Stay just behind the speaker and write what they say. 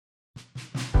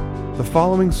The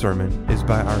following sermon is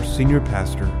by our senior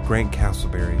pastor, Grant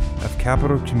Castleberry of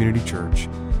Capital Community Church,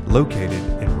 located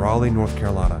in Raleigh, North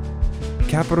Carolina.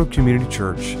 Capital Community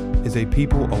Church is a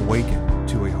people awakened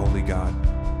to a holy God.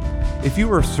 If you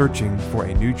are searching for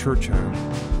a new church home,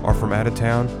 or from out of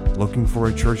town looking for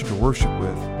a church to worship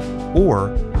with,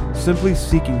 or simply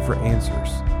seeking for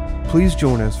answers, please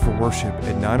join us for worship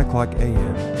at 9 o'clock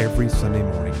a.m. every Sunday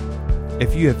morning.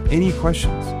 If you have any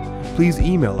questions, please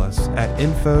email us at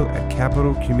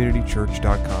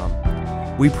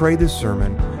info@capitalcommunitychurch.com. We pray this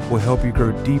sermon will help you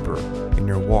grow deeper in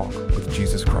your walk with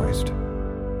Jesus Christ.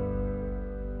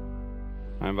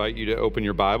 I invite you to open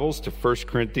your Bibles to 1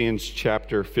 Corinthians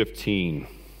chapter 15.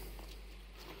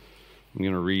 I'm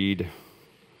going to read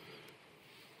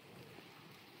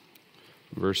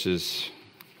verses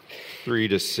 3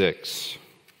 to 6.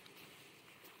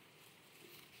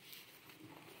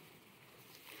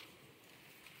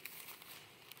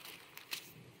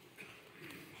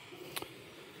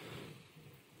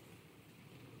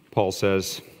 Paul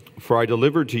says, "For I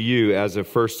delivered to you as of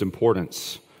first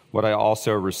importance what I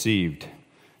also received,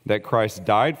 that Christ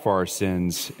died for our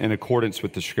sins in accordance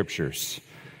with the Scriptures,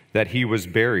 that he was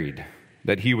buried,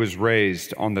 that he was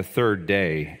raised on the third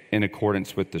day in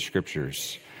accordance with the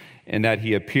Scriptures, and that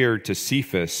he appeared to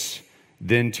Cephas,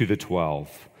 then to the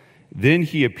 12. Then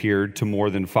he appeared to more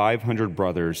than 500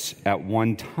 brothers at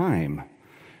one time,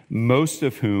 most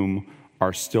of whom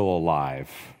are still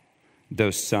alive,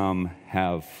 though some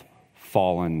have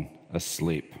fallen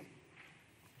asleep."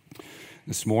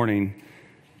 This morning,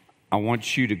 I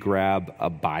want you to grab a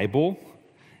Bible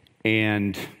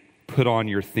and put on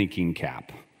your thinking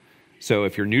cap. So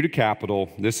if you're new to Capital,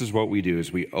 this is what we do,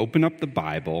 is we open up the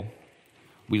Bible,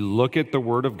 we look at the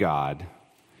Word of God,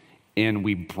 and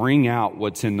we bring out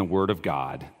what's in the Word of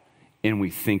God, and we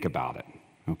think about it,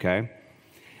 okay?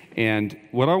 And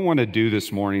what I want to do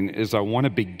this morning is I want to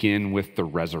begin with the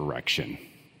resurrection.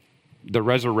 The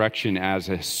resurrection as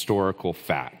a historical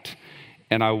fact.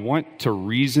 And I want to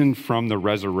reason from the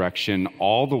resurrection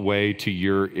all the way to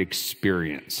your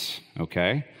experience,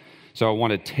 okay? So I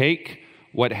want to take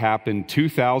what happened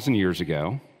 2,000 years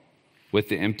ago with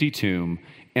the empty tomb,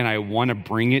 and I want to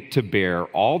bring it to bear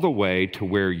all the way to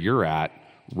where you're at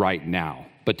right now.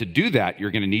 But to do that, you're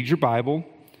going to need your Bible,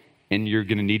 and you're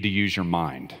going to need to use your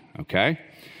mind, okay?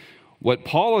 What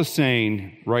Paul is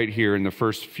saying right here in the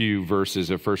first few verses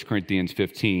of 1 Corinthians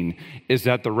 15 is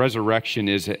that the resurrection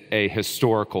is a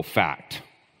historical fact,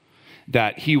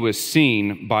 that he was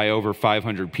seen by over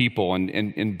 500 people.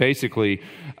 And basically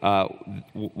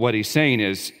what he's saying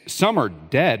is some are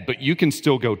dead, but you can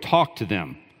still go talk to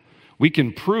them. We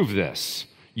can prove this.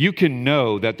 You can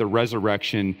know that the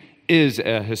resurrection is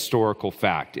a historical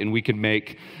fact, and we can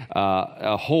make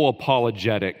a whole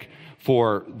apologetic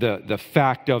for the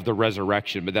fact of the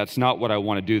resurrection, but that's not what I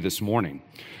want to do this morning.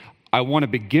 I want to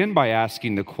begin by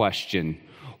asking the question,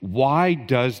 why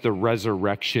does the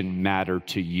resurrection matter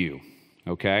to you?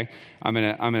 Okay? I'm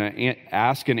going to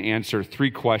ask and answer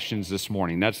 3 questions this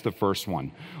morning. That's the first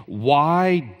one.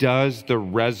 Why does the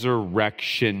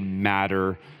resurrection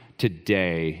matter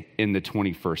today in the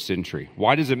 21st century?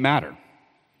 Why does it matter?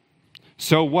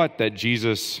 So what that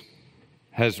Jesus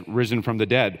has risen from the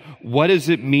dead? What does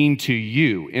it mean to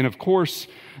you? And of course,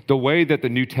 the way that the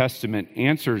New Testament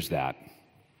answers that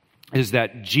is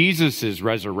that Jesus'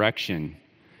 resurrection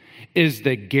is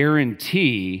the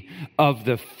guarantee of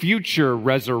the future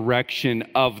resurrection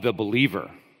of the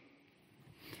believer.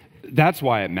 That's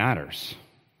why it matters.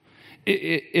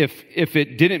 If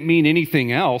it didn't mean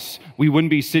anything else, we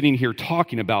wouldn't be sitting here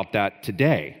talking about that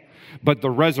today. But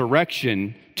the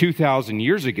resurrection 2,000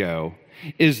 years ago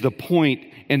is the point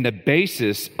and the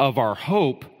basis of our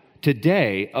hope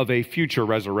today of a future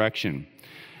resurrection.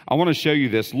 I want to show you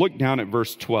this. Look down at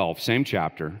verse 12, same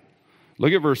chapter.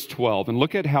 Look at verse 12 and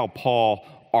look at how Paul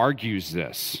argues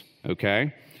this,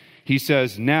 okay? He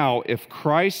says, "Now, if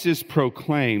Christ is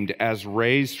proclaimed as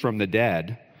raised from the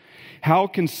dead, how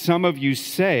can some of you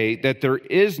say that there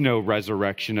is no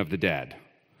resurrection of the dead?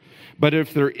 But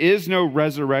if there is no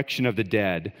resurrection of the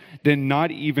dead, then not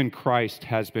even Christ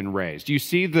has been raised." Do you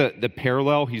see the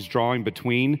parallel he's drawing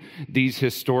between these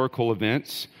historical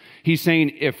events? He's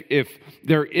saying if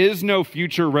there is no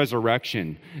future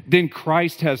resurrection, then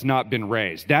Christ has not been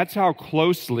raised. That's how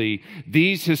closely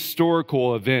these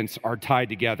historical events are tied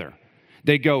together.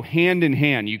 They go hand in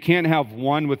hand. You can't have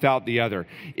one without the other.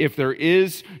 If there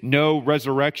is no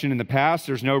resurrection in the past,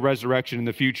 there's no resurrection in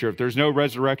the future. If there's no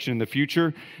resurrection in the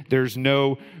future, there's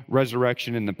no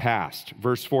resurrection in the past.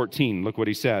 Verse 14, look what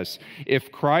he says.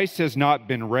 If Christ has not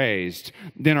been raised,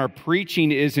 then our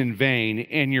preaching is in vain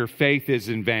and your faith is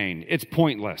in vain. It's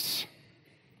pointless.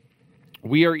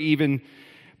 We are even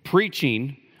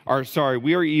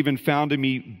we are even found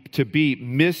to be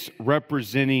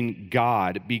misrepresenting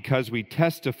God because we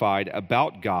testified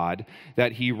about God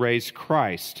that he raised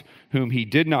Christ, whom he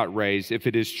did not raise, if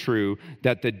it is true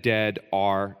that the dead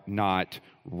are not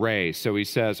raised. So he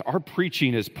says, our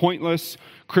preaching is pointless.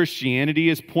 Christianity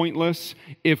is pointless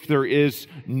if there is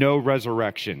no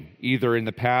resurrection, either in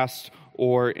the past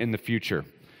or in the future.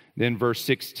 Then verse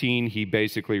 16, he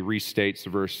basically restates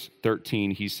verse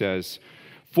 13. He says,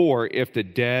 for if the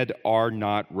dead are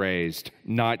not raised,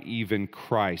 not even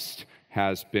Christ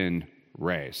has been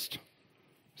raised.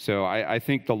 So I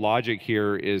think the logic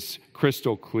here is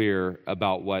crystal clear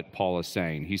about what Paul is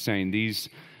saying. He's saying these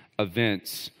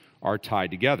events are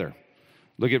tied together.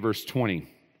 Look at verse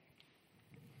 20.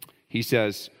 He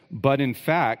says, but in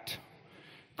fact,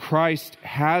 Christ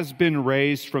has been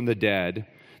raised from the dead,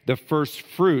 the first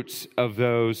fruits of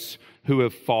those who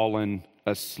have fallen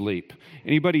asleep.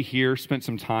 Anybody here spent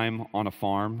some time on a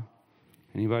farm?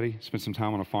 Anybody spent some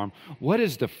time on a farm? What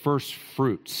is the first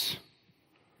fruits?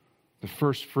 The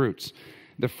first fruits.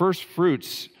 The first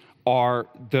fruits are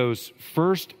those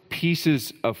first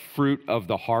pieces of fruit of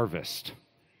the harvest.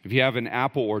 If you have an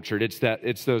apple orchard,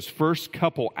 it's those first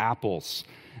couple apples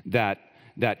that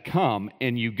come,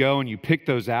 and you go and you pick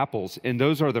those apples, and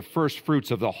those are the first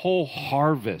fruits of the whole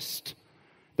harvest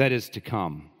that is to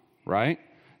come, right?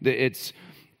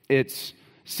 It's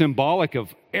symbolic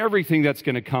of everything that's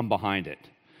going to come behind it.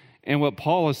 And what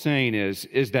Paul is saying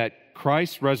is that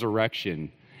Christ's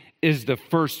resurrection is the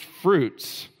first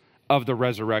fruits of the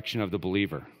resurrection of the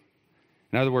believer.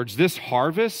 In other words, this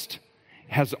harvest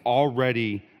has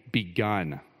already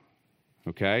begun.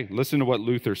 Okay? Listen to what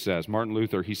Luther says. Martin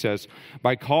Luther, he says,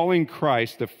 by calling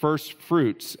Christ the first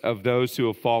fruits of those who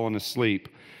have fallen asleep,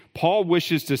 Paul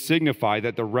wishes to signify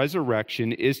that the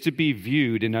resurrection is to be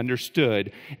viewed and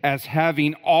understood as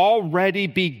having already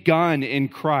begun in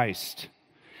Christ.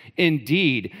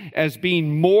 Indeed, as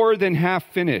being more than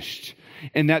half finished,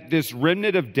 and that this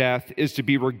remnant of death is to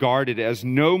be regarded as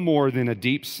no more than a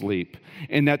deep sleep,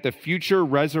 and that the future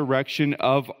resurrection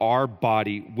of our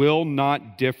body will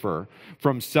not differ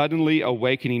from suddenly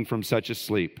awakening from such a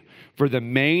sleep. For the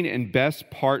main and best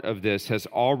part of this has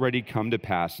already come to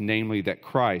pass, namely that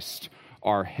Christ,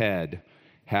 our head,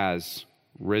 has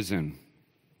risen.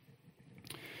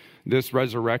 This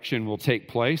resurrection will take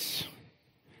place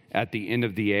at the end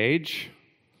of the age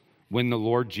when the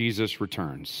Lord Jesus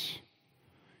returns.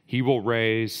 He will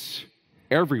raise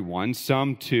everyone,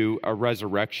 some to a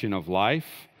resurrection of life,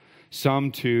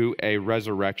 some to a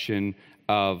resurrection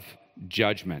of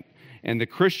judgment. And the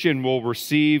Christian will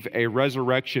receive a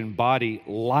resurrection body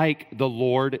like the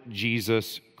Lord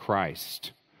Jesus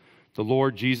Christ. The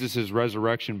Lord Jesus'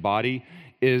 resurrection body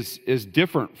is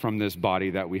different from this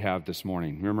body that we have this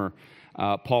morning. Remember,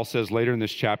 Paul says later in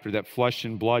this chapter that flesh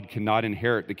and blood cannot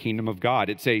inherit the kingdom of God.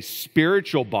 It's a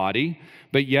spiritual body,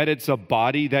 but yet it's a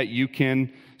body that you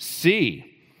can see.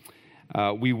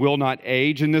 We will not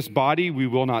age in this body. We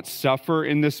will not suffer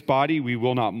in this body. We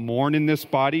will not mourn in this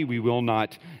body. We will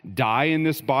not die in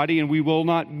this body. And we will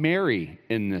not marry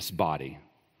in this body.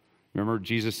 Remember,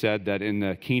 Jesus said that in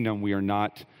the kingdom we are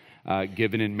not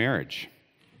given in marriage.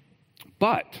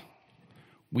 But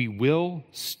we will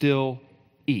still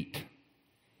eat.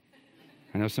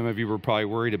 I know some of you were probably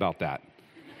worried about that.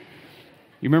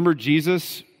 You remember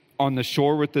Jesus on the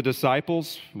shore with the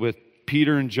disciples, with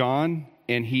Peter and John,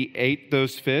 and he ate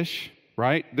those fish,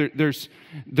 right? There's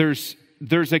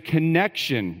a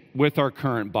connection with our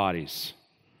current bodies,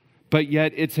 but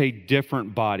yet it's a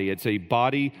different body. It's a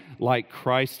body like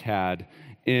Christ had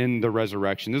in the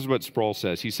resurrection. This is what Sproul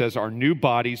says. He says, our new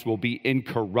bodies will be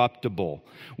incorruptible,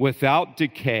 without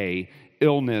decay,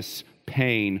 illness,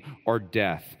 pain, or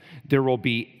death. There will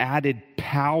be added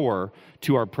power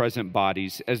to our present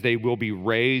bodies as they will be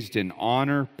raised in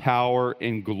honor, power,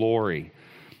 and glory.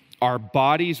 Our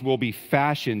bodies will be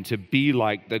fashioned to be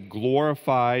like the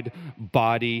glorified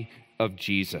body of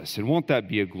Jesus. And won't that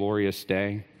be a glorious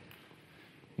day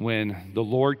when the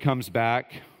Lord comes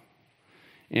back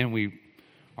and we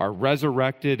are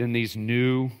resurrected in these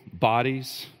new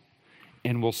bodies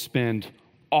and we'll spend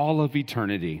all of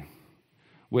eternity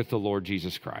with the Lord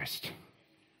Jesus Christ.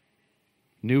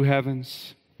 New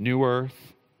heavens, new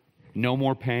earth, no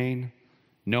more pain,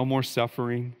 no more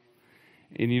suffering.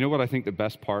 And you know what I think the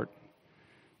best part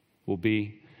will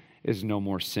be is no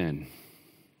more sin.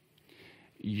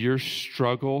 Your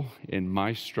struggle and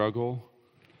my struggle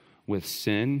with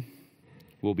sin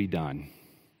will be done.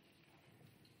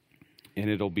 And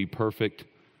it'll be perfect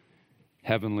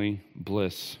heavenly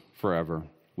bliss forever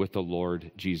with the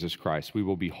Lord Jesus Christ. We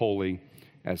will be holy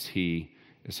as He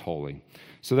is holy.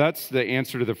 So that's the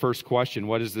answer to the first question.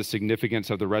 What is the significance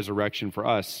of the resurrection for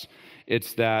us?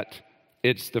 It's that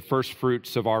it's the first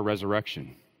fruits of our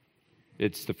resurrection.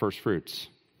 It's the first fruits.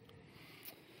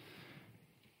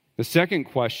 The second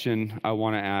question I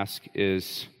want to ask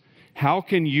is, how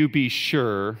can you be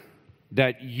sure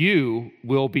that you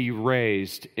will be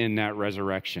raised in that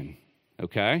resurrection?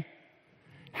 Okay?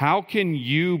 How can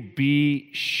you be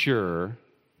sure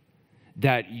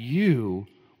that you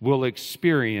will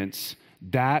experience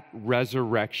that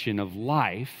resurrection of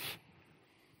life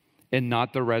and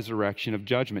not the resurrection of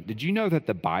judgment? Did you know that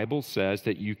the Bible says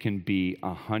that you can be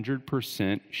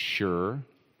 100% sure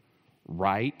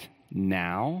right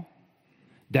now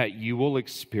that you will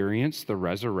experience the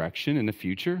resurrection in the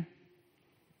future?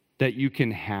 That you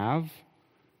can have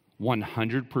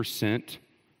 100%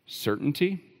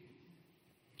 certainty?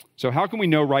 So how can we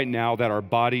know right now that our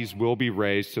bodies will be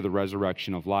raised to the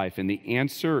resurrection of life? And the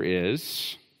answer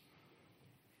is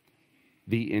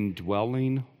the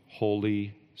indwelling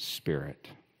Holy Spirit.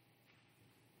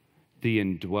 The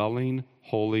indwelling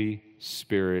Holy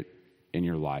Spirit in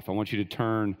your life. I want you to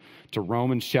turn to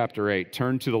Romans chapter 8.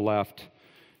 Turn to the left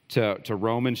to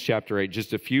Romans chapter 8,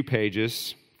 just a few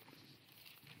pages.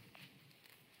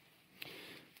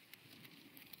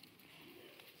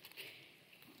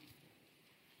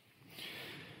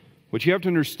 What you have to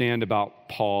understand about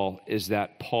Paul is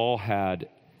that Paul had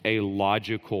a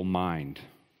logical mind.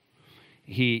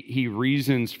 He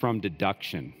reasons from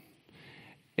deduction.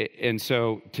 And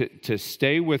so to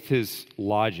stay with his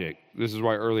logic, this is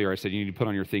why earlier I said you need to put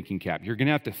on your thinking cap. You're going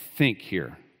to have to think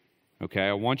here. Okay,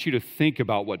 I want you to think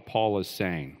about what Paul is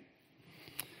saying.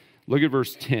 Look at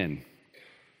verse 10.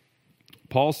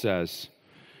 Paul says,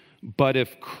 "But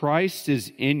if Christ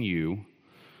is in you,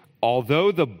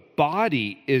 although the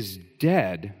body is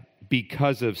dead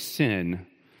because of sin,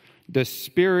 the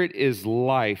spirit is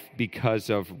life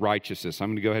because of righteousness." I'm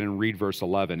going to go ahead and read verse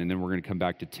 11, and then we're going to come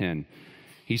back to 10.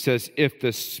 He says, "If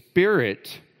the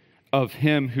spirit of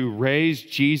him who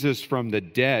raised Jesus from the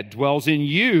dead dwells in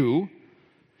you,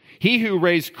 he who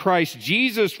raised Christ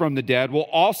Jesus from the dead will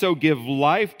also give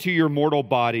life to your mortal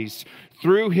bodies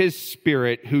through his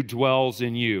Spirit who dwells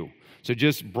in you." So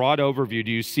just broad overview,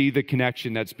 do you see the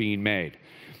connection that's being made?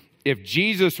 If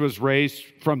Jesus was raised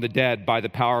from the dead by the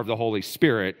power of the Holy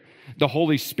Spirit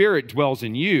dwells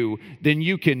in you, then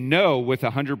you can know with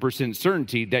 100%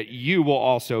 certainty that you will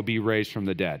also be raised from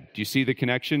the dead. Do you see the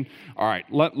connection? All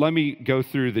right, let me go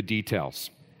through the details.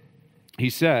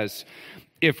 He says,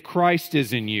 if Christ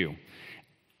is in you,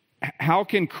 how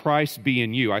can Christ be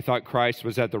in you? I thought Christ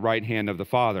was at the right hand of the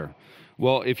Father.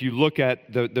 Well, if you look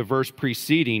at the verse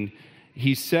preceding,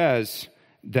 he says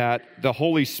that the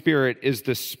Holy Spirit is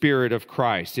the Spirit of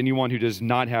Christ. Anyone who does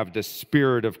not have the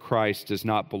Spirit of Christ does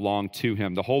not belong to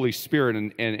him. The Holy Spirit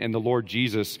and the Lord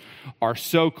Jesus are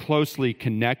so closely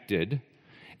connected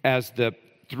as the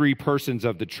three persons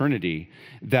of the Trinity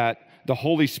that the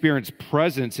Holy Spirit's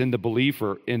presence in the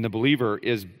believer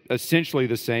is essentially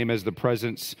the same as the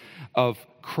presence of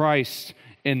Christ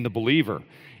in the believer.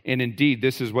 And indeed,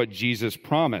 this is what Jesus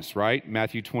promised, right?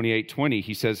 Matthew 28:20,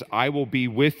 he says, "I will be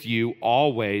with you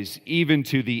always, even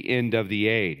to the end of the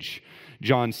age."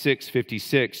 John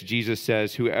 6:56, Jesus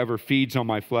says, "Whoever feeds on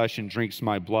my flesh and drinks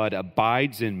my blood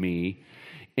abides in me,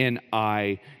 and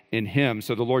I in him."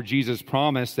 So the Lord Jesus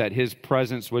promised that his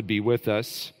presence would be with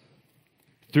us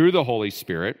through the Holy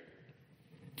Spirit.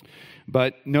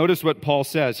 But notice what Paul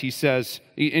says. He says,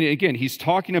 and again, he's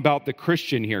talking about the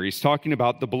Christian here. He's talking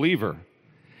about the believer.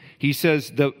 He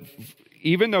says,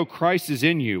 even though Christ is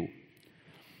in you,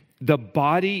 the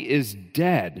body is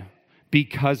dead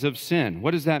because of sin.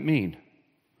 What does that mean?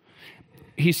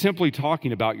 He's simply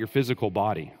talking about your physical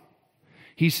body.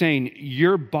 He's saying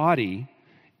your body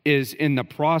is in the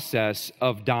process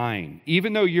of dying.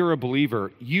 Even though you're a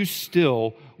believer, you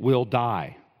still will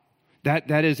die.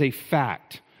 That is a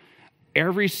fact.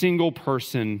 Every single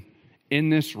person in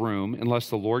this room, unless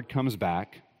the Lord comes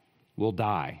back, will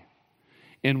die.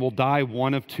 And will die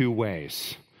one of two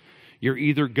ways. You're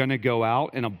either going to go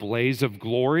out in a blaze of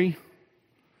glory,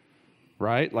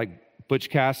 right? Like Butch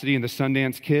Cassidy and the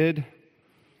Sundance Kid,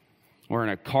 or in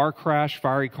a car crash,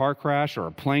 fiery car crash, or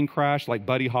a plane crash like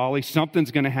Buddy Holly. Something's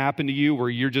going to happen to you where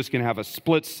you're just going to have a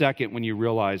split second when you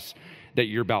realize that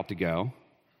you're about to go.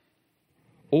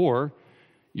 Or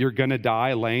you're going to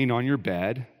die laying on your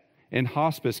bed in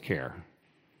hospice care,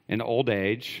 in old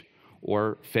age,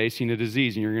 or facing a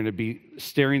disease, and you're going to be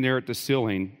staring there at the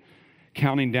ceiling,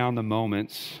 counting down the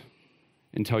moments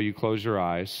until you close your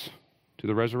eyes to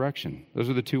the resurrection. Those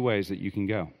are the two ways that you can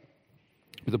go.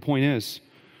 But the point is,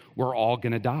 we're all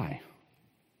going to die.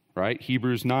 right?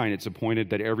 Hebrews 9, it's appointed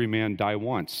that every man die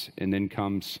once, and then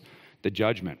comes the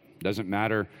judgment. Doesn't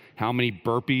matter how many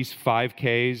burpees,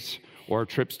 5Ks, or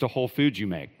trips to Whole Foods you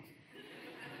make.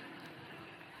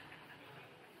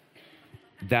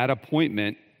 That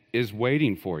appointment is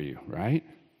waiting for you, right?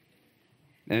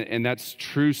 And that's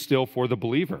true still for the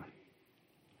believer.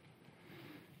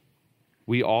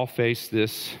 We all face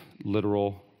this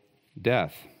literal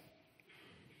death.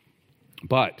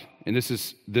 But, and this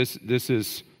is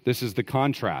the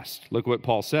contrast. Look what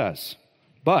Paul says.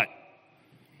 But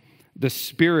the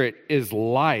Spirit is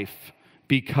life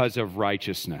because of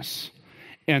righteousness.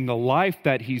 And the life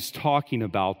that he's talking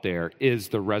about there is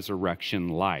the resurrection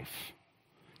life.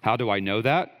 How do I know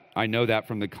that? I know that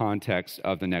from the context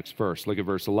of the next verse. Look at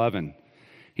verse 11.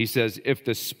 He says, if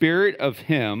the Spirit of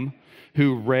him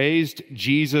who raised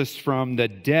Jesus from the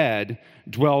dead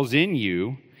dwells in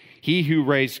you, he who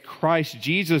raised Christ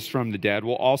Jesus from the dead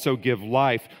will also give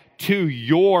life to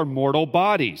your mortal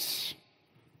bodies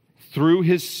through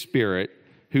his Spirit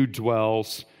who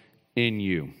dwells in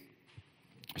you.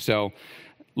 So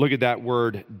look at that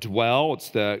word dwell. It's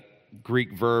the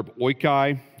Greek verb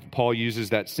oikai. Paul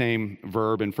uses that same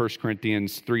verb in 1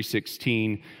 Corinthians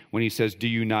 3:16 when he says, do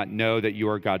you not know that you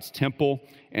are God's temple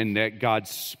and that God's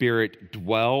Spirit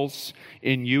dwells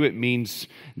in you? It means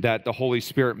that the Holy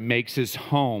Spirit makes his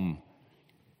home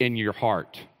in your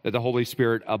heart, that the Holy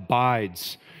Spirit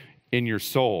abides in your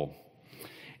soul.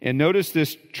 And notice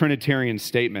this Trinitarian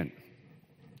statement.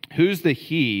 Who's the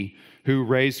he who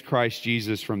raised Christ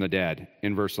Jesus from the dead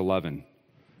in verse 11?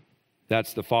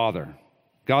 That's the Father.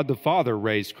 God the Father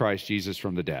raised Christ Jesus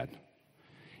from the dead.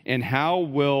 And how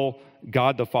will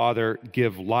God the Father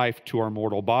give life to our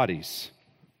mortal bodies?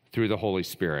 Through the Holy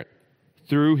Spirit.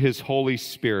 Through his Holy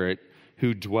Spirit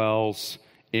who dwells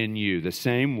in you. The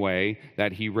same way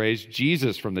that he raised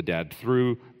Jesus from the dead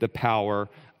through the power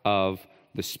of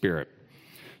the Spirit.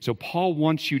 So Paul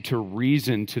wants you to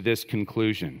reason to this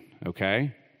conclusion,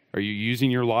 okay? Are you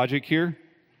using your logic here?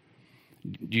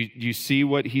 Do you see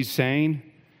what he's saying?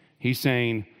 He's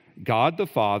saying, God the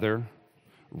Father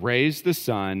raised the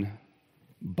Son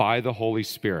by the Holy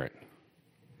Spirit.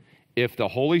 If the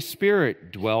Holy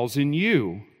Spirit dwells in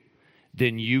you,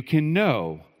 then you can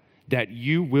know that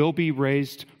you will be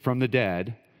raised from the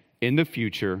dead in the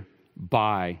future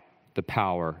by the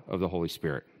power of the Holy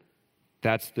Spirit.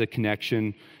 That's the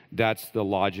connection. That's the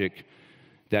logic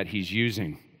that he's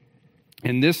using.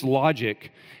 And this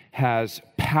logic has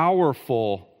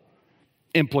powerful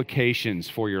implications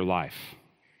for your life.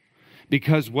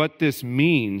 Because what this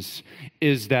means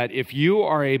is that if you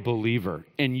are a believer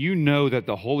and you know that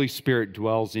the Holy Spirit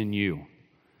dwells in you,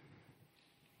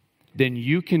 then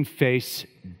you can face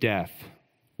death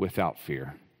without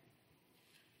fear.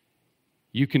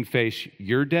 You can face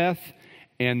your death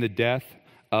and the death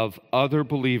of other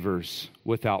believers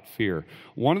without fear.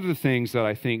 One of the things that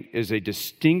I think is a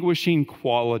distinguishing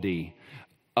quality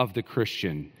of the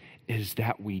Christian is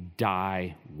that we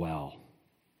die well.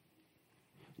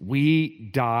 We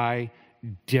die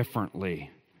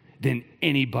differently than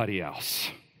anybody else.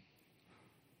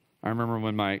 I remember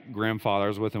when my grandfather, I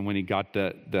was with him when he got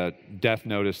the death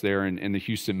notice there in the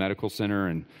Houston Medical Center,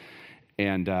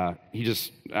 and he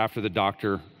just, after the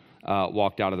doctor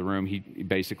walked out of the room, he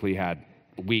basically had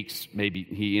weeks, maybe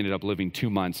he ended up living 2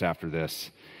 months after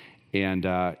this. And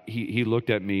he looked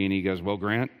at me and he goes, well,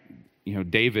 Grant, you know,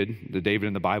 David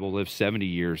in the Bible lived 70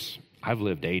 years. I've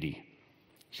lived 80.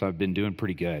 So I've been doing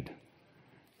pretty good.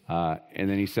 And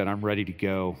then he said, I'm ready to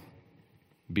go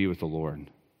be with the Lord.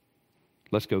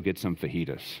 Let's go get some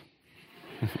fajitas.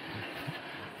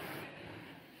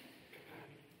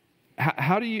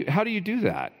 How do you do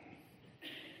that?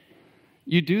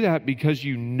 You do that because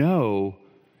you know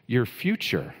your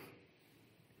future.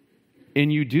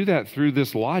 And you do that through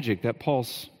this logic that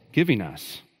Paul's giving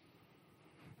us.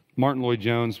 Martin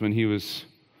Lloyd-Jones, when he was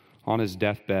on his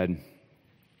deathbed,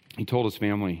 he told his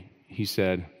family, he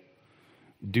said,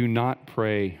 do not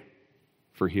pray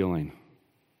for healing.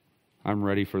 I'm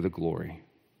ready for the glory.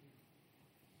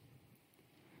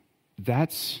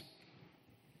 That's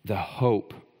the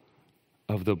hope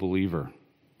of the believer.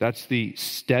 That's the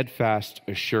steadfast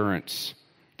assurance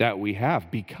that we have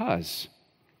because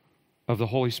of the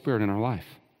Holy Spirit in our life.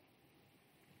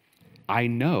 I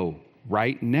know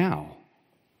right now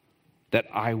that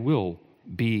I will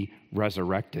be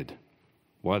resurrected,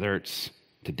 whether it's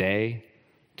today,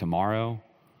 tomorrow,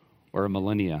 or a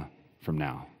millennia from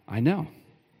now. I know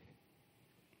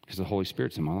because the Holy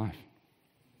Spirit's in my life.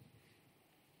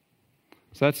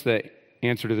 So that's the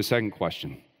answer to the second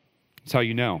question. That's how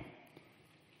you know,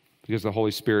 because the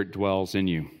Holy Spirit dwells in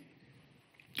you.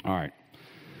 All right.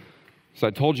 So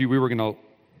I told you we were going to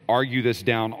argue this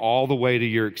down all the way to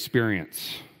your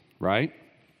experience, right?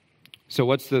 So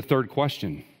what's the third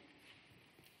question?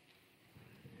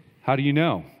 How do you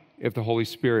know if the Holy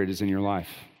Spirit is in your life?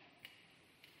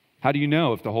 How do you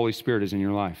know if the Holy Spirit is in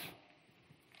your life?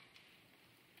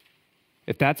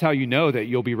 If that's how you know that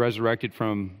you'll be resurrected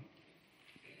from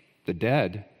the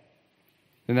dead,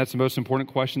 then that's the most important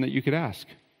question that you could ask.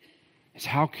 Is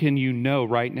how can you know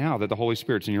right now that the Holy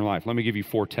Spirit's in your life? Let me give you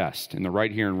 4 tests, and they're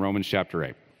right here in Romans chapter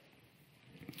 8.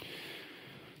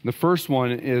 The first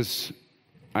one is,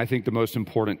 I think, the most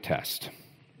important test,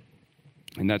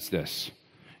 and that's this.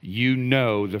 You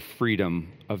know the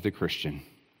freedom of the Christian.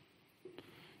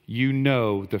 You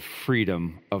know the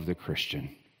freedom of the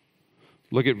Christian.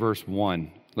 Look at verse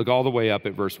 1. Look all the way up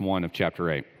at verse 1 of chapter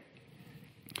 8.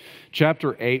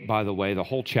 Chapter 8, by the way, the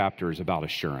whole chapter is about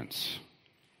assurance.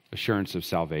 Assurance of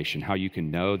salvation. How you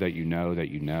can know that you know that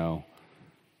you know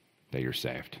that you're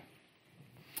saved.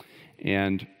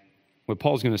 And what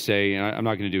Paul's going to say, and I'm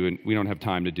not going to do it, we don't have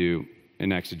time to do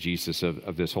an exegesis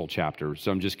of this whole chapter.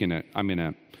 So I'm going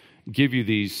to give you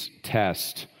these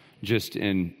tests just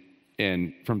in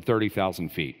from 30,000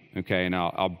 feet, okay? And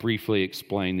I'll briefly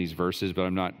explain these verses,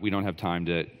 but we don't have time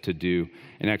to do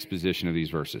an exposition of these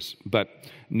verses. But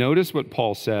notice what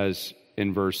Paul says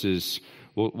in verses,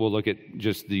 we'll look at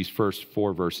just these first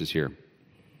 4 verses here.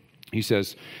 He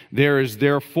says, "There is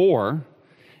therefore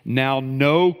now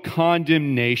no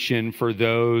condemnation for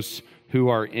those who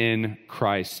are in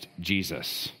Christ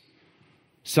Jesus."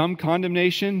 Some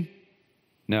condemnation?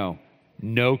 No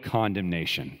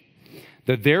condemnation.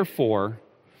 The therefore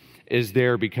is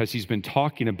there because he's been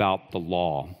talking about the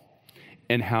law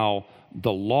and how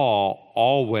the law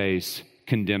always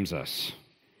condemns us.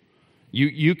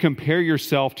 You compare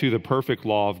yourself to the perfect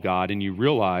law of God and you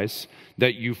realize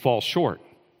that you fall short.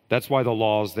 That's why the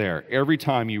law is there. Every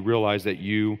time you realize that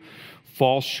you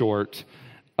fall short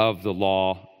of the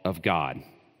law of God.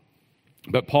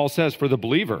 But Paul says for the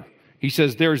believer, he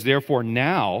says there is therefore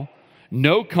now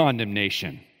no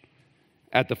condemnation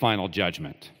at the final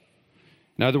judgment.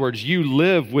 In other words, you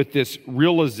live with this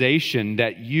realization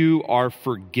that you are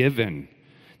forgiven,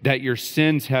 that your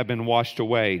sins have been washed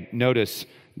away. Notice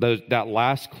that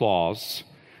last clause,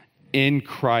 in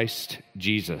Christ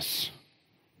Jesus.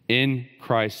 In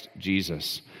Christ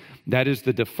Jesus. That is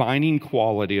the defining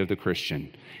quality of the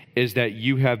Christian, is that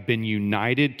you have been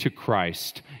united to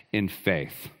Christ in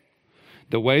faith.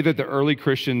 The way that the early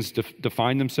Christians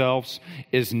define themselves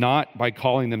is not by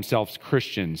calling themselves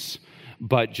Christians,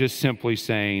 but just simply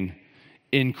saying,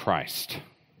 in Christ.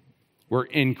 We're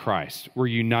in Christ. We're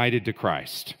united to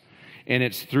Christ. And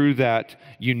it's through that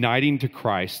uniting to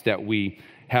Christ that we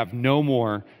have no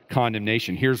more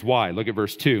condemnation. Here's why. Look at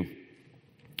verse 2.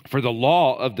 For the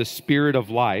law of the Spirit of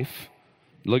life,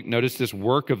 notice this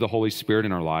work of the Holy Spirit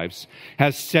in our lives,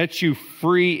 has set you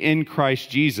free in Christ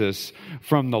Jesus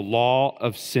from the law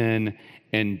of sin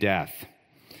and death.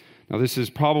 Now, this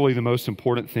is probably the most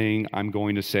important thing I'm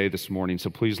going to say this morning, so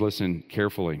please listen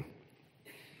carefully.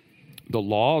 The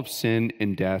law of sin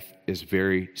and death is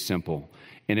very simple,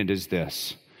 and it is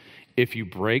this. If you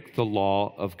break the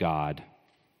law of God,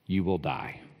 you will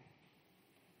die.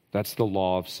 That's the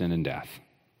law of sin and death.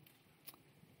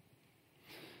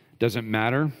 Doesn't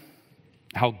matter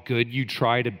how good you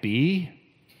try to be.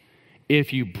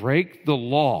 If you break the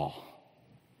law,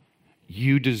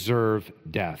 you deserve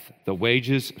death. The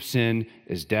wages of sin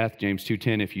is death. James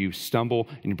 2:10, if you stumble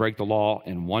and you break the law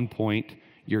in one point,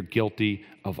 you're guilty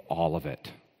of all of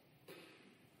it.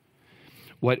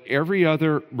 What every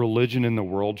other religion in the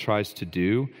world tries to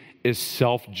do is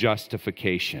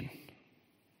self-justification.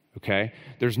 Okay?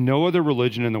 There's no other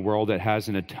religion in the world that has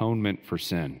an atonement for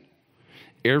sin.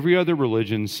 Every other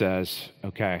religion says,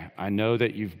 okay, I know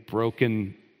that you've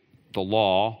broken the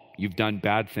law, you've done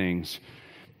bad things,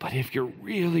 but if you're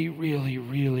really, really,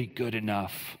 really good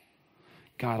enough,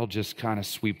 God will just kind of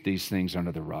sweep these things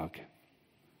under the rug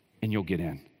and you'll get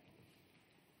in.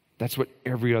 That's what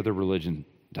every other religion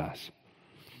does.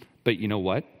 But you know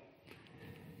what?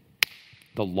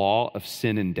 The law of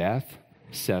sin and death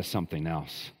says something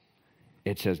else.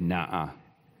 It says,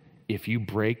 if you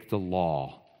break the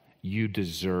law, you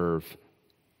deserve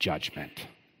judgment.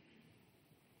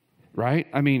 Right?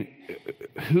 I mean,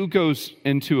 who goes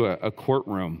into a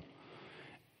courtroom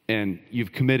and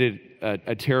you've committed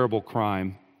a terrible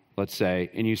crime, let's say,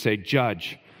 and you say,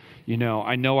 Judge,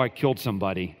 I know I killed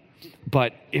somebody,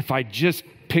 but if I just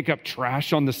pick up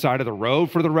trash on the side of the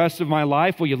road for the rest of my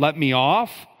life, will you let me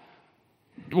off?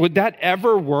 Would that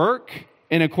ever work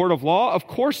in a court of law? Of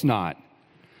course not.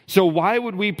 So why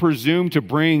would we presume to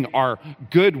bring our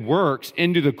good works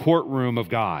into the courtroom of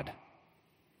God?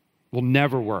 will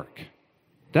never work.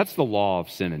 That's the law of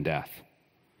sin and death.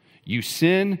 You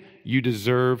sin, you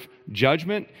deserve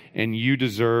judgment, and you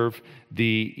deserve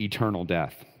the eternal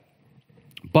death.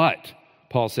 But,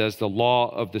 Paul says, the law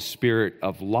of the Spirit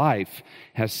of life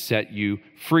has set you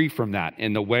free from that.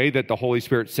 And the way that the Holy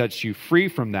Spirit sets you free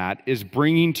from that is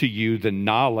bringing to you the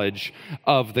knowledge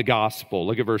of the gospel.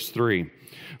 Look at verse 3.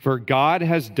 For God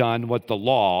has done what the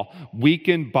law,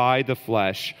 weakened by the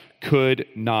flesh, could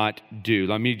not do.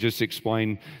 Let me just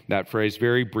explain that phrase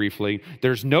very briefly.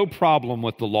 There's no problem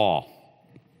with the law.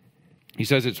 He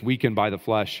says it's weakened by the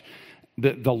flesh.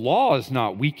 The law is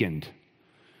not weakened.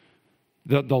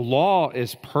 The law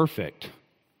is perfect.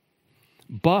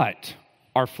 But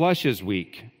our flesh is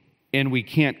weak, and we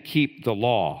can't keep the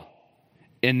law.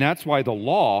 And that's why the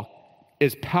law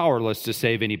is powerless to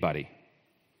save anybody.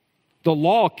 The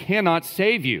law cannot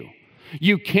save you.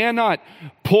 You cannot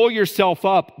pull yourself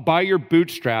up by your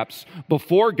bootstraps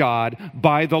before God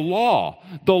by the law.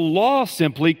 The law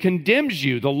simply condemns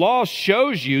you. The law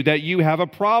shows you that you have a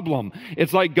problem.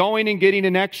 It's like going and getting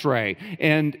an x-ray,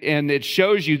 and it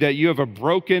shows you that you have a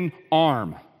broken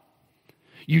arm.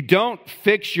 You don't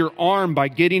fix your arm by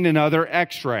getting another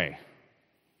x-ray.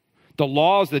 The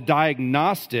law is the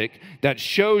diagnostic that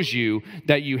shows you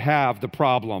that you have the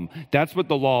problem. That's what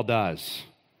the law does.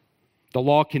 The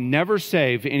law can never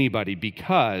save anybody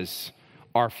because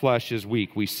our flesh is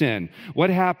weak. We sin. What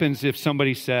happens if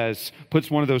somebody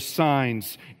puts one of those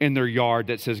signs in their yard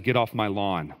that says, "Get off my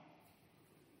lawn"?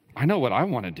 I know what I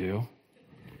want to do.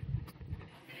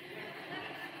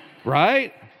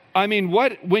 Right? I mean,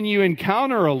 when you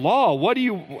encounter a law,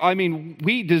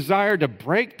 we desire to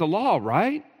break the law,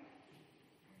 right?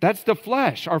 That's the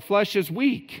flesh. Our flesh is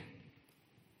weak.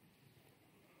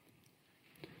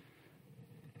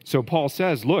 So Paul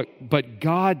says, look, but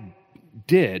God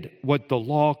did what the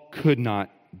law could not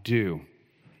do.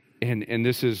 And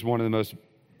this is one of the most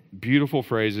beautiful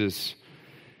phrases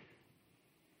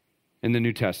in the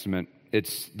New Testament.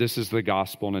 This is the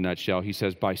gospel in a nutshell. He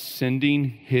says, by sending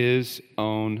his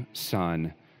own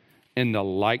son in the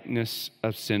likeness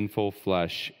of sinful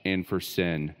flesh and for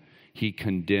sin, he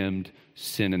condemned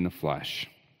sin in the flesh.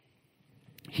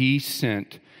 He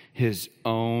sent his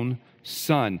own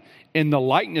son in the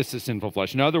likeness of sinful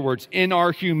flesh. In other words, in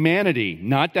our humanity,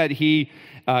 not that he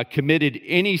committed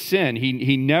any sin.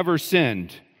 He never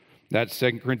sinned. That's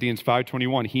 2 Corinthians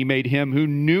 5:21. He made him who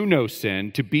knew no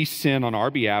sin to be sin on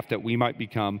our behalf, that we might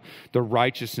become the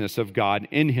righteousness of God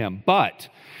in him. But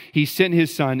he sent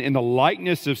his son in the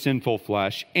likeness of sinful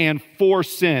flesh and for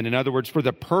sin. In other words, for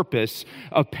the purpose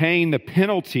of paying the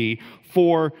penalty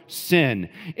for sin.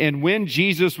 And when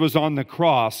Jesus was on the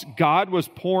cross, God was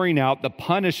pouring out the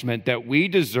punishment that we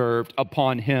deserved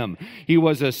upon him. He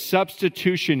was a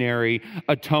substitutionary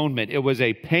atonement. It was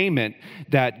a payment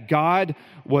that God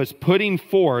was putting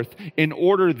forth in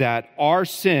order that our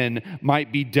sin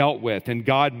might be dealt with and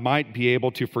God might be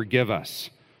able to forgive us.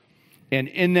 And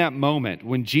in that moment,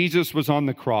 when Jesus was on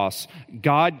the cross,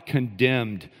 God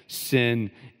condemned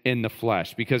sin in the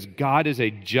flesh because God is a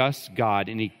just God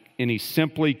and he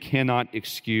simply cannot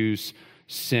excuse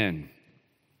sin.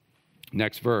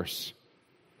 Next verse.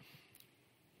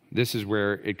 This is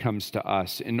where it comes to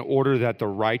us. In order that the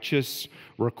righteous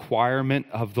requirement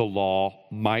of the law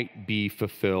might be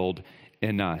fulfilled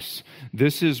in us.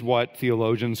 This is what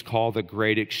theologians call the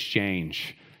great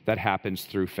exchange that happens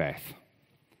through faith.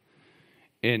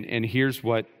 And here's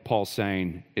what Paul's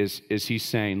saying is he's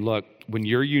saying, look, when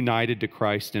you're united to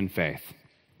Christ in faith,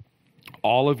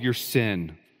 all of your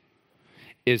sin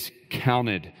is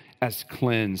counted as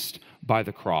cleansed by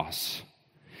the cross.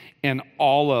 And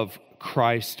all of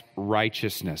Christ's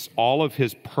righteousness, all of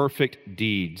his perfect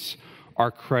deeds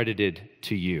are credited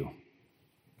to you.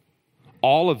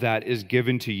 All of that is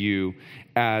given to you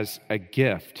as a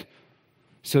gift,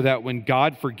 so that when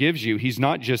God forgives you, he's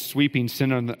not just sweeping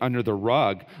sin under the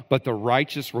rug, but the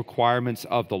righteous requirements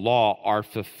of the law are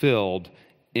fulfilled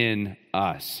in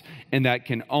us. And that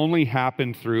can only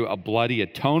happen through a bloody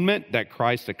atonement that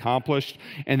Christ accomplished,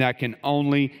 and that can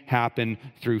only happen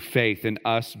through faith in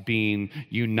us being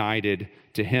united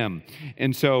to him.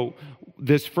 And so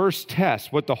this first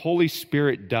test, what the Holy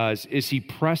Spirit does is he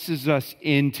presses us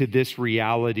into this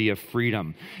reality of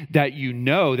freedom, that you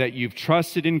know that you've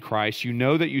trusted in Christ, you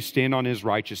know that you stand on his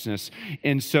righteousness,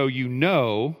 and so you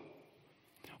know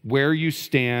where you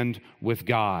stand with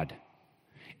God.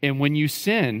 And when you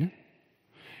sin,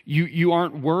 you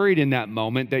aren't worried in that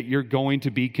moment that you're going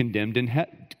to be condemned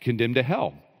to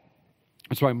hell.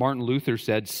 That's why Martin Luther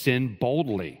said, sin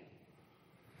boldly.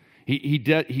 He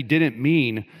didn't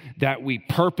mean that we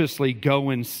purposely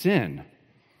go and sin.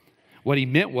 What he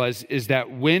meant is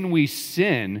that when we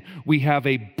sin, we have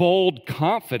a bold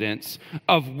confidence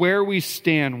of where we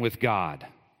stand with God.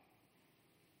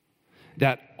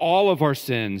 That all of our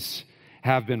sins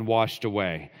have been washed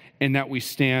away, and that we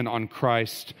stand on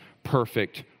Christ's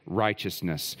perfect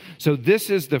righteousness. So this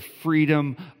is the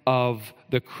freedom of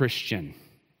the Christian.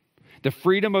 The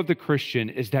freedom of the Christian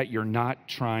is that you're not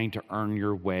trying to earn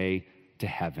your way to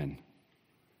heaven,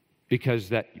 because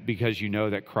you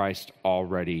know that Christ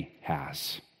already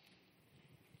has.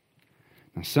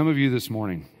 Now, some of you this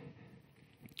morning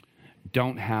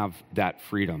don't have that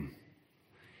freedom.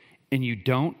 And you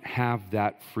don't have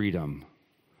that freedom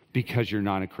because you're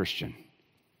not a Christian.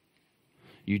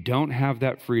 You don't have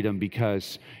that freedom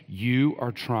because you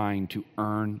are trying to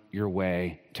earn your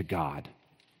way to God.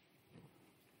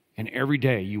 And every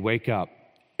day you wake up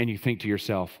and you think to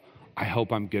yourself, I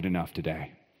hope I'm good enough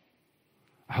today.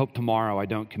 I hope tomorrow I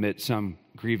don't commit some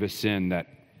grievous sin that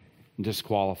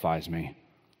disqualifies me.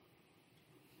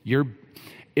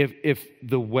 If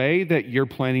the way that you're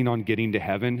planning on getting to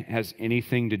heaven has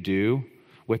anything to do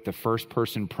with the first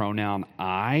person pronoun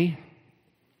I,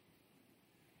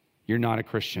 you're not a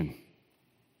Christian.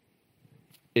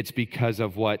 It's because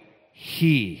of what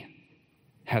He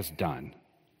has done.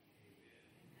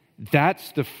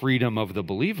 That's the freedom of the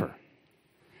believer.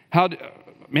 How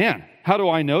do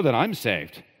I know that I'm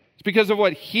saved? It's because of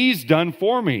what He's done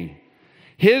for me.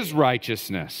 His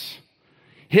righteousness.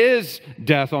 His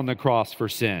death on the cross for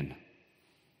sin.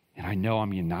 And I know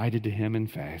I'm united to Him in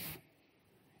faith.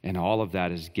 And all of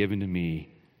that is given to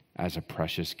me as a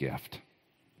precious gift.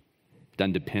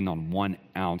 Doesn't depend on 1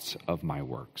 ounce of my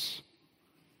works.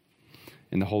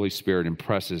 And the Holy Spirit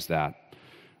impresses that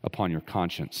upon your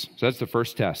conscience. So that's the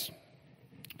first test.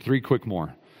 3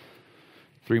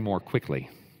 more quickly.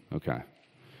 Okay.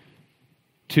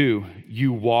 2,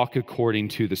 you walk according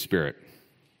to the Spirit.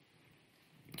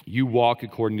 You walk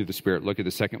according to the Spirit. Look at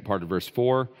the second part of verse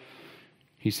 4.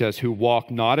 He says, who walk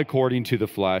not according to the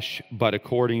flesh, but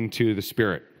according to the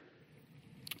Spirit.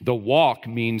 The walk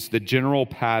means the general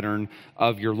pattern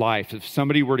of your life. If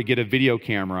somebody were to get a video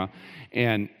camera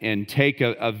and take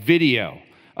a video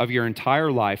of your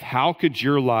entire life, how could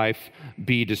your life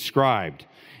be described?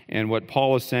 And what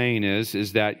Paul is saying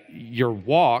is that your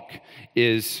walk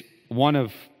is one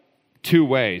of 2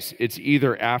 ways. It's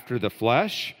either after the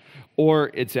flesh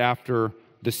or it's after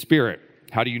the Spirit.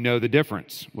 How do you know the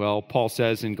difference? Well, Paul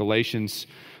says in Galatians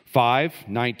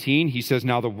 5:19, he says,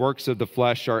 now the works of the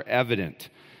flesh are evident.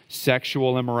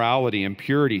 Sexual immorality,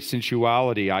 impurity,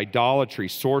 sensuality, idolatry,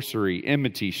 sorcery,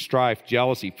 enmity, strife,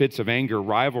 jealousy, fits of anger,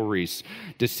 rivalries,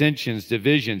 dissensions,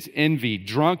 divisions, envy,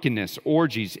 drunkenness,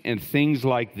 orgies, and things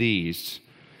like these.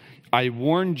 I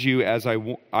warn you as I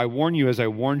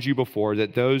warned you before,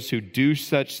 that those who do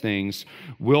such things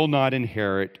will not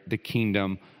inherit the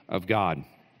kingdom of God.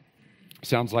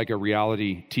 Sounds like a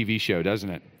reality TV show, doesn't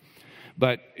it?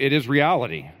 But it is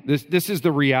reality. This is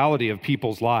the reality of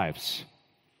people's lives.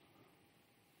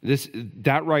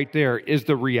 That right there is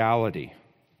the reality,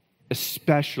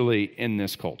 especially in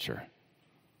this culture,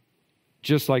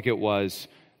 just like it was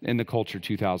in the culture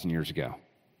 2,000 years ago.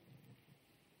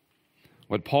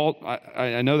 What Paul,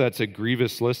 I know that's a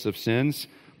grievous list of sins,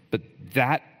 but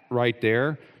that right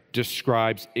there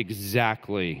describes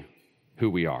exactly who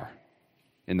we are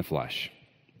in the flesh.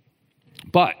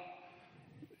 But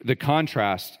the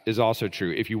contrast is also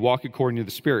true. If you walk according to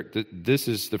the Spirit, this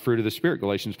is the fruit of the Spirit.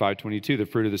 Galatians 5:22, the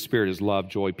fruit of the Spirit is love,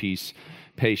 joy, peace,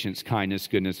 patience, kindness,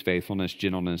 goodness, faithfulness,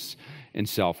 gentleness, and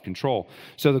self-control.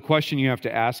 So the question you have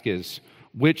to ask is,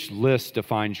 which list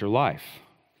defines your life?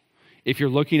 If you're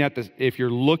looking at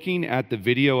the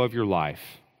video of your life,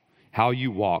 how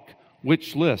you walk,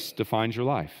 which list defines your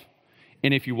life?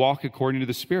 And if you walk according to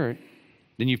the Spirit,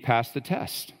 then you've passed the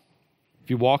test. If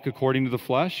you walk according to the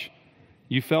flesh,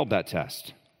 you failed that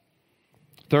test.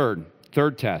 Third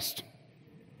test.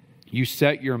 You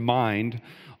set your mind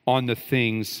on the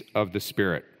things of the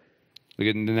Spirit. Look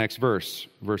at the next verse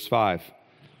 5.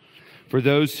 For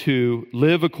those who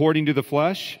live according to the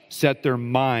flesh set their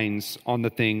minds on the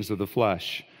things of the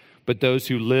flesh. But those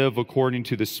who live according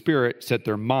to the Spirit set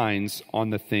their minds on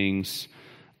the things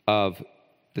of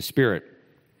the Spirit.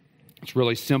 It's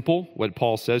really simple what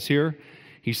Paul says here.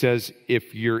 He says,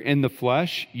 if you're in the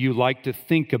flesh, you like to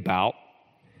think about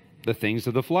the things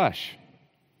of the flesh.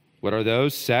 What are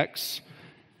those? Sex,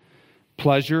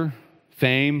 pleasure,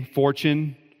 fame,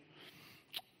 fortune,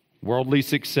 worldly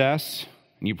success.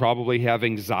 And you probably have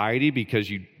anxiety because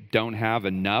you don't have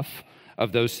enough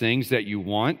of those things that you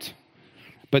want.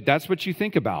 But that's what you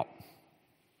think about.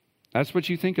 That's what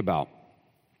you think about.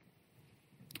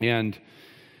 And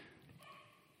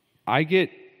I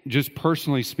get just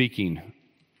personally speaking,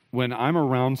 when I'm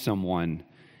around someone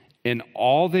and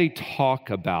all they talk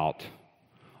about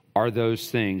are those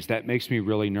things, that makes me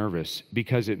really nervous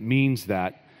because it means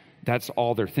that that's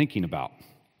all they're thinking about.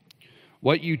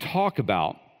 What you talk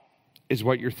about is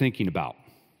what you're thinking about.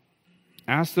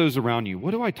 Ask those around you,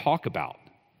 what do I talk about?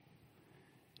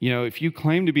 If you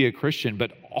claim to be a Christian,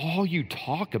 but all you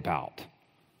talk about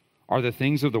are the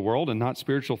things of the world and not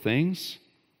spiritual things,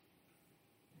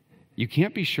 you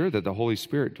can't be sure that the Holy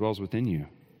Spirit dwells within you.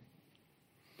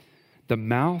 The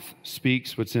mouth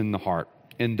speaks what's in the heart.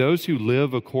 And those who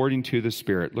live according to the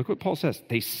Spirit, look what Paul says,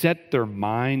 they set their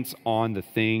minds on the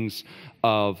things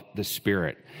of the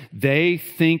Spirit. They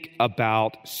think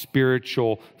about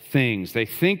spiritual things. They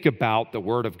think about the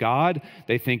Word of God.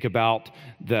 They think about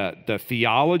the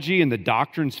theology and the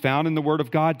doctrines found in the Word of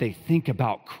God. They think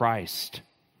about Christ.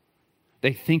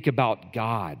 They think about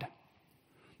God.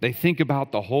 They think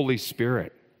about the Holy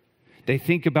Spirit. They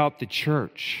think about the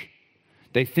church.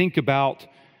 They think about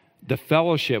the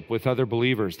fellowship with other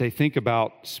believers. They think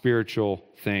about spiritual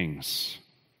things.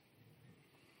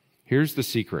 Here's the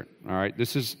secret, all right?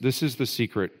 This is the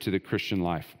secret to the Christian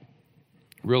life,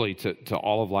 really to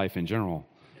all of life in general.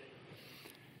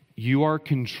 You are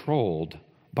controlled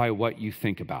by what you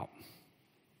think about.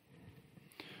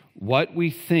 What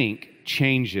we think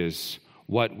changes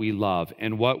what we love,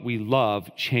 and what we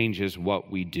love changes what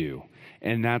we do.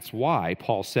 And that's why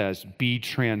Paul says, be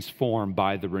transformed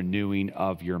by the renewing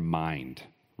of your mind.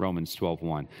 Romans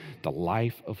 12:1. The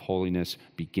life of holiness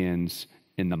begins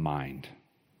in the mind.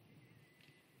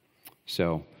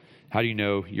 So, how do you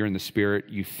know you're in the Spirit?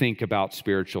 You think about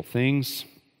spiritual things.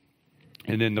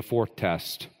 And then the fourth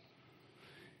test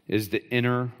is the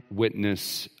inner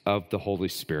witness of the Holy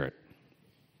Spirit.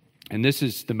 And this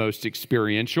is the most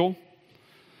experiential,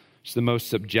 it's the most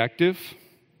subjective,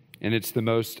 and it's the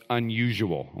most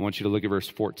unusual. I want you to look at verse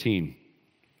 14.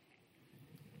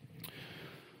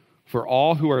 For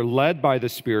all who are led by the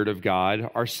Spirit of God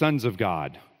are sons of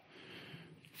God.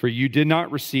 For you did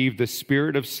not receive the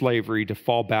spirit of slavery to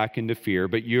fall back into fear,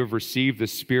 but you have received the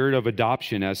spirit of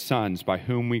adoption as sons, by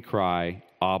whom we cry,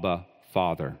 Abba,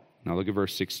 Father. Now look at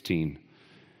verse 16.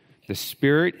 The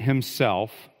Spirit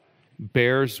himself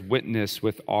bears witness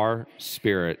with our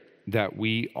spirit that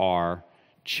we are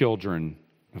children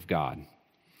of God.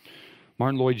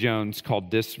 Martin Lloyd-Jones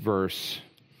called this verse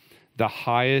the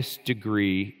highest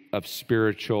degree of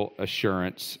spiritual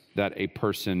assurance that a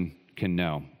person can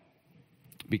know,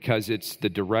 because it's the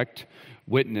direct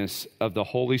witness of the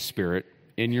Holy Spirit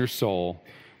in your soul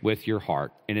with your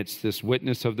heart. And it's this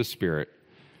witness of the Spirit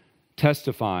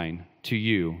testifying to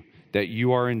you that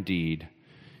you are indeed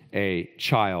a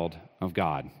child of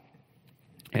God.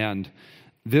 And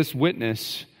this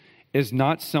witness is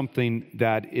not something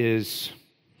that is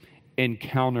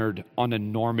encountered on a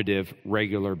normative,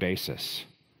 regular basis.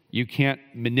 You can't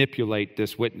manipulate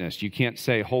this witness. You can't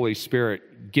say, Holy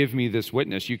Spirit, give me this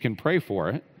witness. You can pray for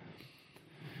it,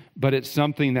 but it's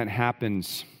something that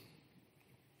happens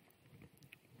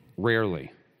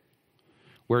rarely,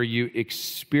 where you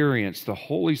experience the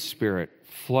Holy Spirit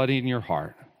flooding your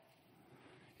heart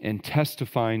and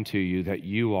testifying to you that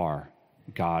you are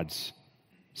God's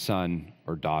son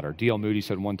or daughter. D.L. Moody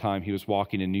said one time he was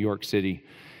walking in New York City,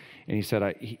 and he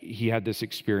said he had this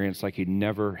experience like he'd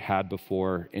never had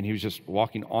before, and he was just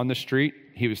walking on the street.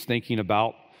 He was thinking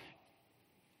about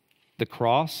the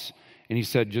cross, and he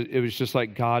said it was just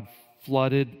like God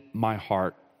flooded my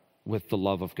heart with the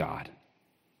love of God.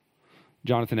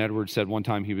 Jonathan Edwards said one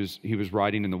time he was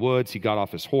riding in the woods, he got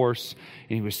off his horse,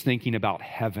 and he was thinking about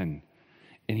heaven.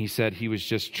 And he said he was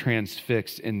just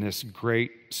transfixed in this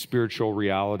great spiritual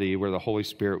reality where the Holy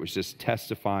Spirit was just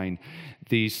testifying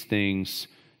these things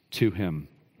to him.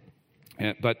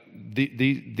 But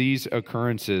these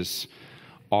occurrences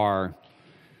are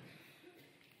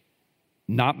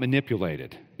not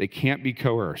manipulated. They can't be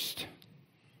coerced.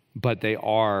 But they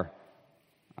are,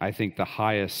 I think, the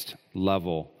highest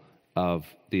level of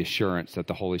the assurance that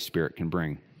the Holy Spirit can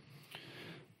bring.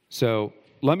 So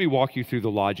let me walk you through the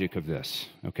logic of this,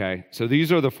 okay? So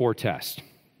these are the four tests.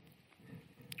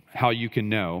 How you can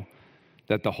know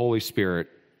that the Holy Spirit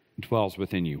dwells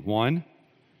within you. 1,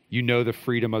 you know the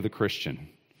freedom of the Christian.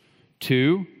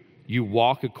 2, you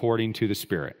walk according to the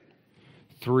Spirit.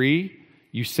 3,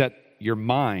 you set your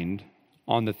mind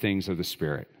on the things of the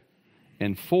Spirit.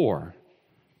 And 4,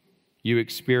 you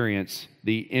experience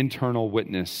the internal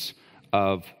witness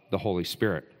of the Holy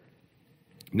Spirit.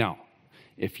 Now,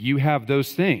 if you have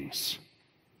those things,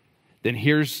 then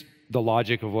here's the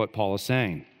logic of what Paul is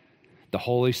saying. The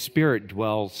Holy Spirit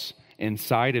dwells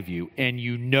inside of you, and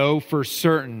you know for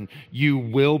certain you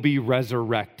will be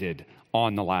resurrected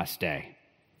on the last day.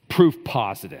 Proof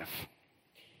positive.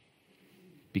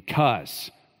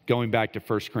 Because, going back to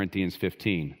 1 Corinthians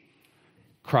 15,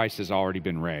 Christ has already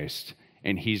been raised,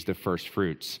 and he's the first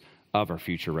fruits of our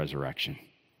future resurrection.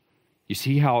 You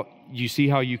see how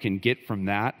you can get from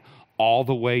that all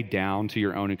the way down to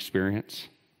your own experience?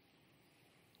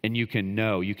 And you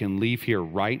can leave here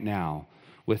right now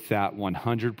with that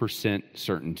 100%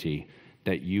 certainty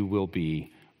that you will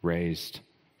be raised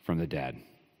from the dead.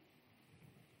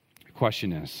 The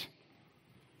question is,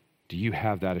 do you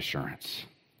have that assurance?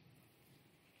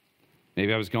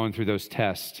 Maybe I was going through those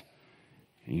tests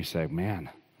and you say, man,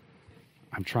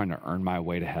 I'm trying to earn my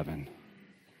way to heaven.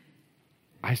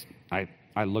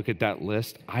 I look at that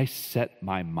list. I set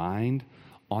my mind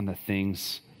on the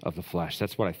things of the flesh.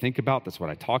 That's what I think about. That's what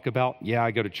I talk about. Yeah,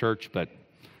 I go to church, but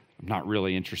I'm not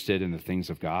really interested in the things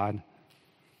of God.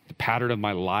 The pattern of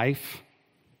my life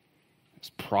is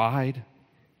pride,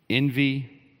 envy,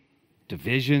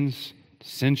 divisions,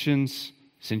 dissensions,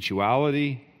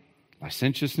 sensuality,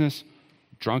 licentiousness,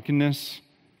 drunkenness.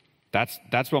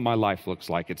 That's what my life looks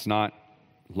like. It's not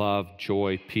love,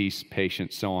 joy, peace,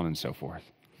 patience, so on and so forth.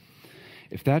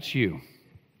 If that's you,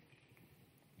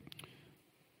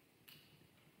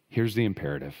 here's the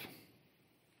imperative.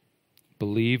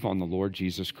 Believe on the Lord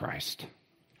Jesus Christ,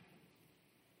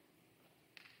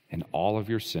 and all of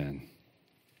your sin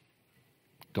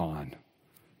gone,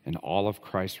 and all of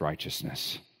Christ's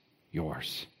righteousness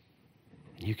yours.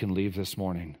 And you can leave this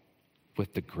morning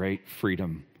with the great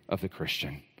freedom of the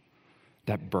Christian.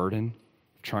 That burden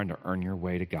of trying to earn your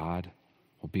way to God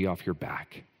will be off your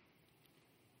back.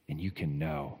 And you can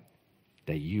know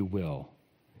that you will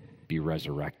be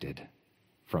resurrected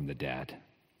from the dead,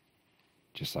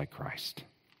 just like Christ.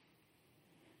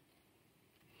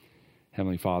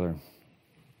 Heavenly Father,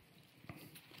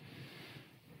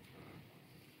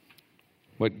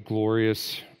 what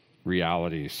glorious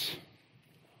realities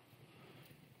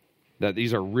that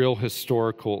these are real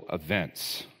historical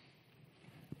events,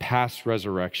 past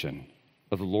resurrection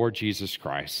of the Lord Jesus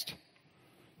Christ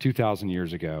 2,000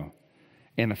 years ago,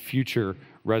 and a future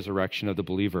resurrection of the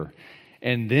believer.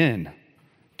 And then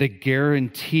the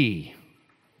guarantee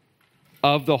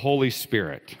of the Holy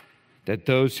Spirit that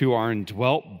those who are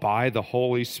indwelt by the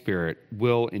Holy Spirit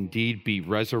will indeed be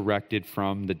resurrected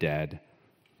from the dead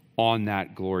on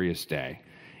that glorious day.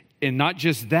 And not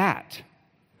just that,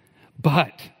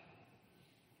 but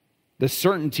the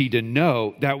certainty to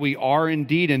know that we are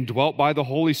indeed indwelt by the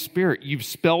Holy Spirit. You've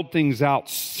spelled things out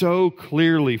so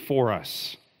clearly for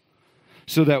us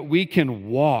so that we can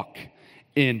walk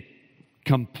in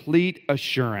complete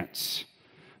assurance,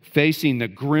 facing the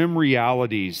grim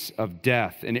realities of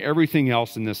death and everything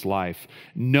else in this life,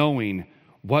 knowing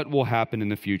what will happen in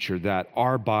the future, that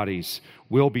our bodies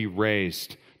will be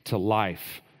raised to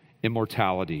life,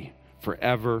 immortality,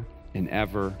 forever and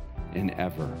ever and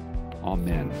ever.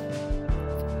 Amen.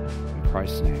 In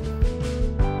Christ's name.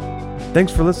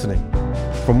 Thanks for listening.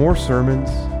 For more sermons,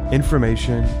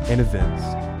 information, and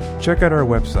events, check out our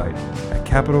website at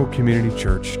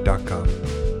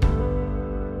capitalcommunitychurch.com.